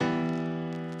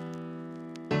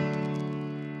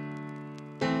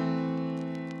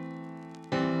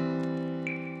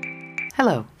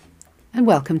Hello, and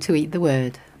welcome to Eat the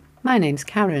Word. My name's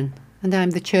Karen, and I'm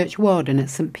the church warden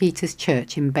at St Peter's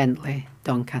Church in Bentley,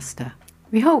 Doncaster.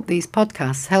 We hope these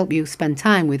podcasts help you spend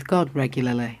time with God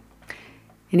regularly.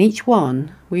 In each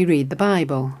one, we read the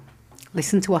Bible,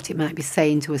 listen to what it might be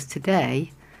saying to us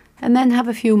today, and then have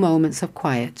a few moments of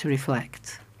quiet to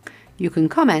reflect. You can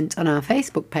comment on our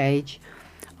Facebook page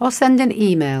or send an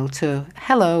email to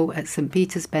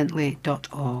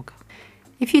hello@stpetersbentley.org.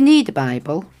 If you need a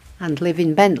Bible and live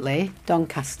in Bentley,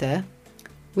 Doncaster,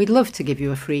 we'd love to give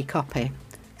you a free copy,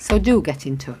 so do get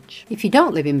in touch. If you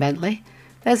don't live in Bentley,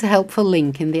 there's a helpful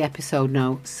link in the episode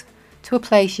notes to a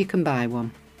place you can buy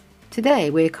one. Today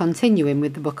we're continuing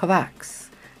with the book of Acts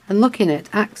and looking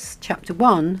at Acts chapter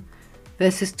 1,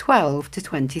 verses 12 to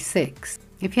 26.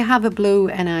 If you have a blue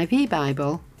NIV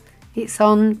Bible, it's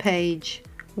on page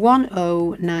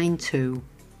 1092,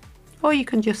 or you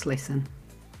can just listen.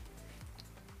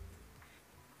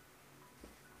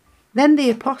 Then the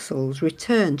apostles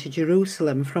returned to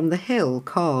Jerusalem from the hill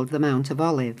called the Mount of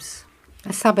Olives,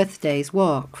 a Sabbath day's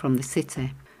walk from the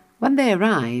city. When they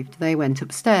arrived, they went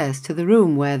upstairs to the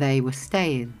room where they were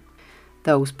staying.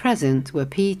 Those present were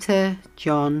Peter,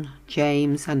 John,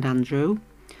 James and Andrew,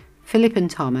 Philip and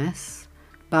Thomas,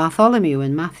 Bartholomew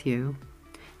and Matthew,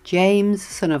 James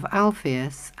son of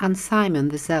Alphaeus and Simon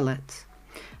the Zealot,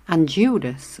 and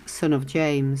Judas son of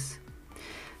James.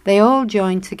 They all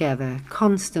joined together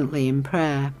constantly in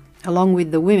prayer, along with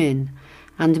the women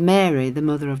and Mary, the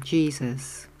mother of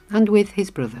Jesus, and with his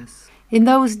brothers. In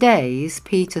those days,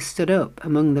 Peter stood up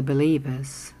among the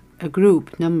believers, a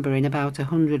group numbering about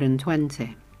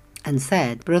 120, and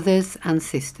said, "Brothers and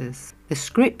sisters, the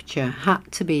scripture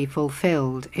had to be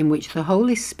fulfilled in which the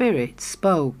Holy Spirit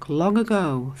spoke long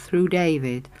ago through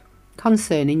David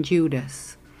concerning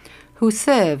Judas, who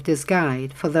served as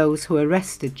guide for those who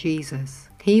arrested Jesus.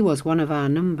 He was one of our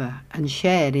number and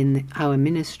shared in our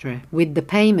ministry. With the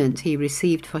payment he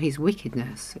received for his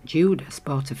wickedness, Judas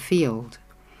bought a field.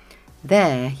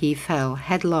 There he fell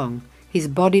headlong, his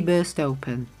body burst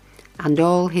open, and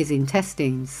all his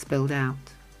intestines spilled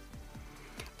out.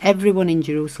 Everyone in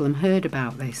Jerusalem heard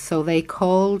about this, so they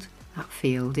called that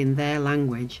field in their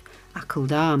language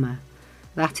Akeldama,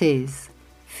 that is,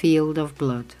 field of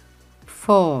blood.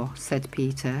 For, said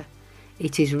Peter,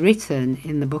 it is written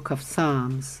in the book of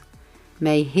Psalms,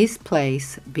 may his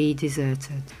place be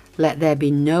deserted, let there be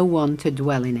no one to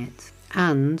dwell in it,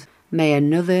 and may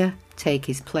another take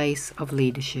his place of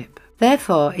leadership.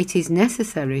 Therefore it is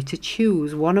necessary to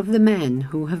choose one of the men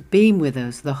who have been with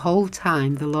us the whole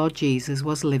time the Lord Jesus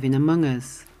was living among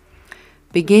us,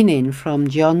 beginning from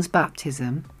John's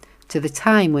baptism to the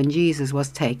time when Jesus was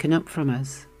taken up from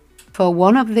us. For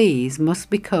one of these must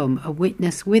become a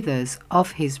witness with us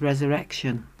of his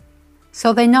resurrection."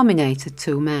 So they nominated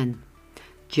 2 men,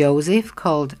 Joseph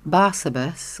called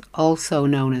Barsabas, also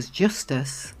known as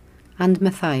Justus, and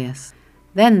Matthias.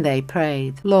 Then they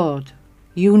prayed, "Lord,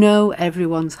 you know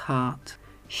everyone's heart.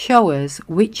 Show us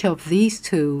which of these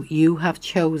 2 you have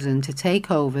chosen to take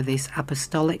over this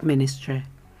apostolic ministry,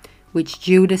 which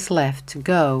Judas left to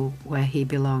go where he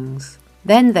belongs."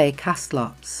 Then they cast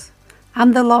lots,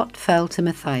 and the lot fell to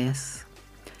Matthias.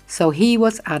 So he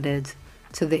was added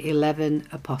to the 11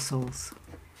 apostles.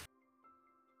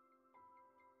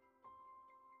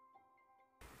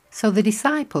 So the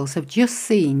disciples have just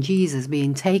seen Jesus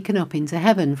being taken up into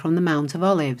heaven from the Mount of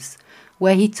Olives,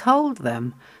 where he told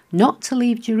them not to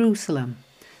leave Jerusalem,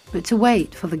 but to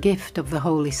wait for the gift of the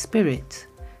Holy Spirit,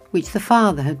 which the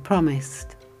Father had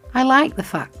promised. I like the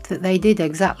fact that they did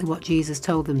exactly what Jesus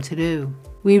told them to do.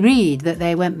 We read that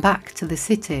they went back to the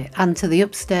city and to the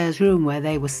upstairs room where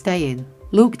they were staying.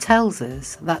 Luke tells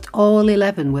us that all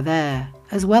 11 were there,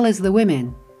 as well as the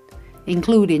women,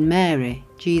 including Mary,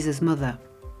 Jesus' mother.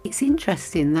 It's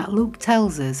interesting that Luke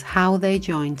tells us how they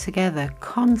joined together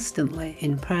constantly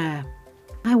in prayer.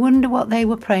 I wonder what they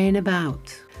were praying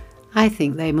about. I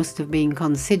think they must have been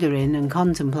considering and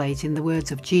contemplating the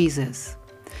words of Jesus.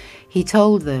 He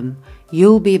told them,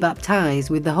 "You'll be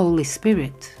baptized with the Holy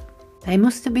Spirit." They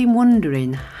must have been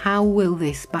wondering, how will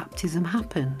this baptism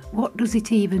happen? What does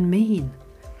it even mean?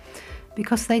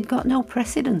 Because they'd got no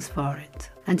precedence for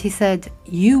it. And he said,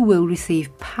 "You will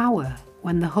receive power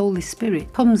when the Holy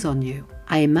Spirit comes on you."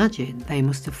 I imagine they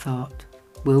must have thought,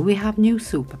 will we have new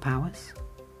superpowers?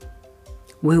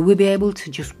 Will we be able to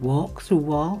just walk through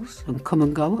walls and come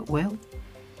and go at will,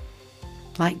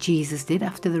 like Jesus did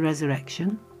after the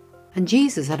resurrection? And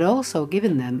Jesus had also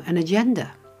given them an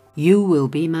agenda. "You will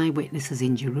be my witnesses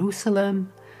in Jerusalem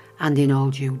and in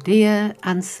all Judea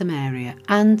and Samaria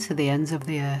and to the ends of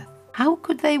the earth." How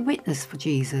could they witness for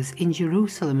Jesus in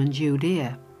Jerusalem and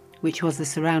Judea which was the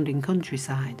surrounding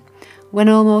countryside, when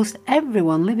almost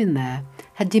everyone living there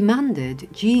had demanded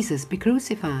Jesus be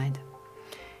crucified.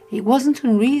 It wasn't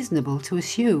unreasonable to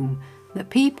assume that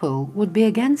people would be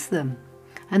against them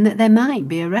and that they might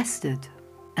be arrested.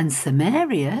 And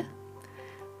Samaria?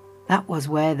 That was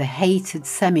where the hated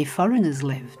semi-foreigners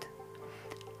lived.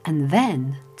 And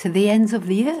then to the ends of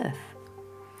the earth.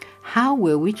 How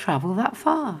will we travel that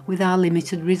far with our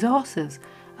limited resources?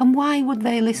 And why would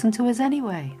they listen to us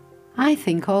anyway? I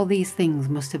think all these things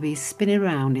must have been spinning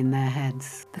around in their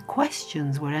heads. The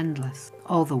questions were endless,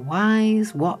 all the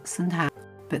whys, whats and how,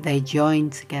 but they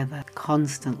joined together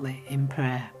constantly in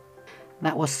prayer.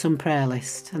 That was some prayer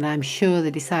list, and I'm sure the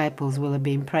disciples will have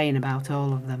been praying about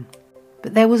all of them.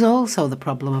 But there was also the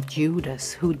problem of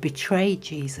Judas, who'd betrayed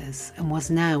Jesus and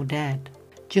was now dead.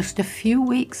 Just a few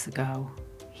weeks ago,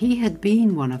 he had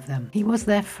been one of them. He was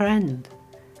their friend.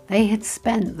 They had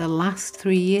spent the last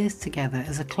 3 years together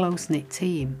as a close-knit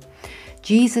team.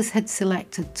 Jesus had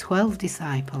selected 12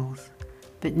 disciples,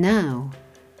 but now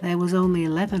there was only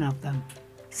 11 of them.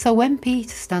 So when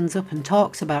Peter stands up and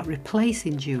talks about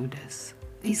replacing Judas,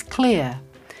 it's clear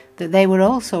that they were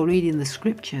also reading the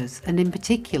scriptures, and in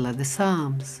particular the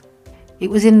Psalms. It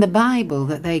was in the Bible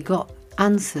that they got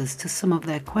answers to some of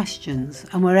their questions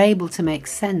and were able to make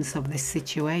sense of this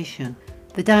situation.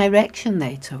 The direction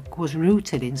they took was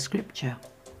rooted in scripture,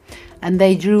 and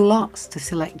they drew lots to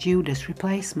select Judas'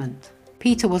 replacement.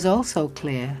 Peter was also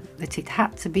clear that it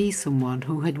had to be someone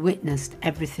who had witnessed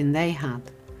everything they had,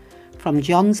 from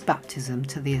John's baptism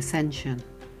to the ascension.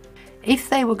 If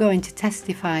they were going to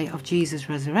testify of Jesus'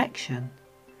 resurrection,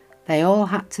 they all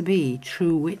had to be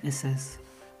true witnesses.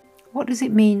 What does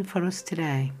it mean for us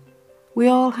today? We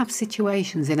all have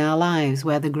situations in our lives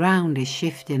where the ground is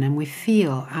shifting and we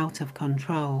feel out of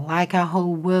control, like our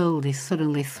whole world is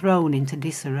suddenly thrown into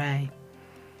disarray.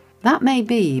 That may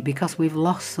be because we've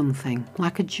lost something,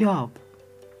 like a job,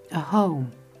 a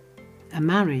home, a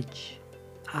marriage,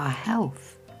 our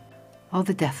health, or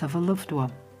the death of a loved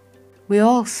one. We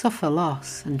all suffer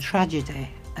loss and tragedy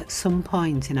at some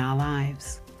point in our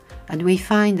lives, and we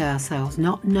find ourselves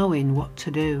not knowing what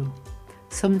to do,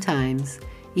 sometimes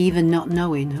even not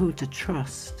knowing who to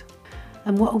trust.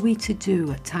 And what are we to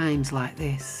do at times like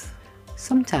this?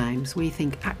 Sometimes we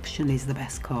think action is the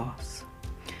best course.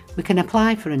 We can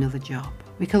apply for another job,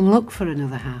 we can look for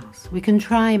another house, we can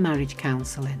try marriage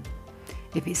counselling.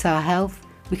 If it's our health,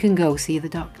 we can go see the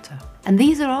doctor. And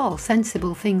these are all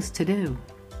sensible things to do.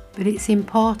 But it's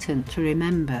important to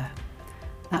remember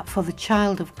that for the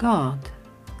child of God,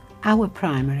 our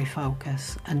primary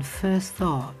focus and first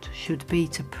thought should be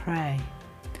to pray,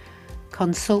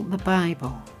 consult the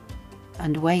Bible,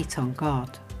 and wait on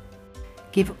God.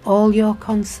 Give all your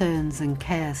concerns and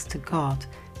cares to God.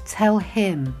 Tell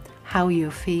Him how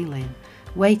you're feeling.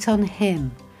 Wait on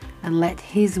Him and let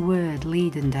His word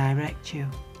lead and direct you.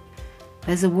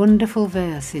 There's a wonderful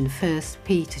verse in 1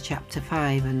 Peter chapter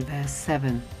 5 and verse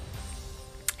 7.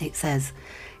 It says,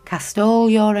 "Cast all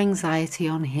your anxiety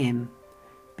on Him,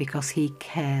 because He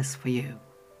cares for you."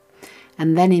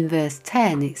 And then in verse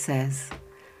 10 it says,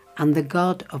 "And the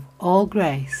God of all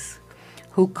grace,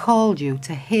 who called you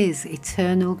to His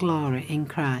eternal glory in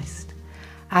Christ,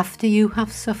 after you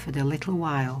have suffered a little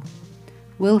while,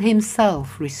 will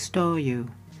Himself restore you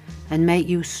and make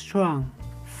you strong,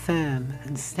 firm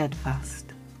and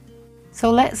steadfast." So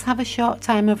let's have a short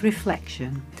time of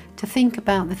reflection to think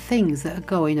about the things that are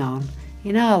going on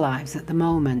in our lives at the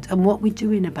moment and what we're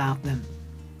doing about them.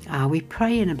 Are we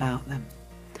praying about them?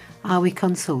 Are we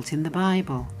consulting the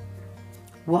Bible?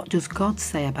 What does God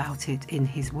say about it in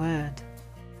His Word?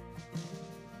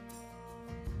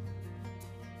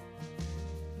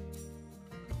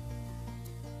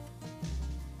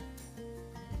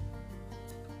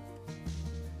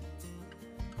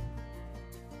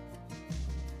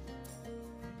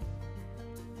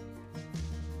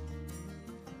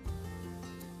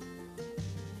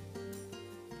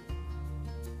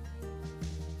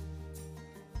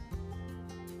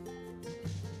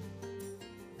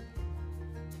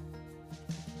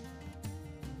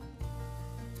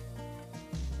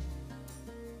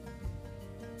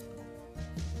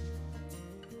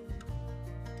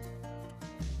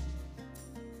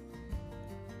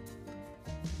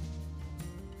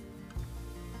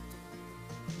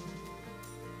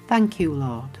 Thank you,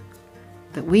 Lord,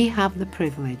 that we have the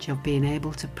privilege of being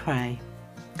able to pray.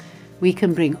 We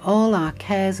can bring all our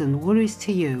cares and worries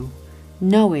to you,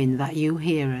 knowing that you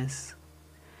hear us.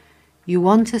 You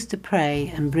want us to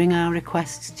pray and bring our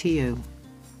requests to you.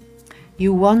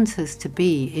 You want us to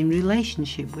be in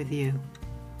relationship with you.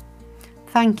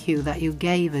 Thank you that you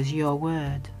gave us your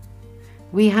word.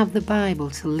 We have the Bible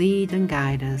to lead and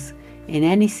guide us in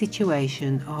any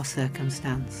situation or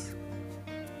circumstance.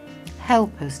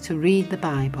 Help us to read the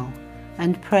Bible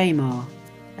and pray more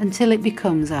until it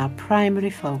becomes our primary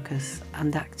focus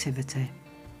and activity.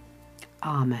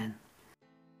 Amen.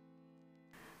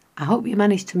 I hope you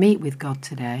managed to meet with God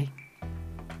today.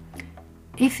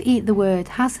 If Eat the Word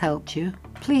has helped you,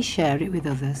 please share it with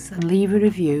others and leave a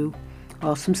review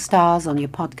or some stars on your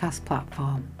podcast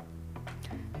platform.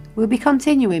 We'll be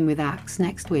continuing with Acts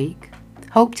next week.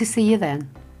 Hope to see you then.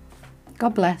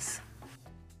 God bless.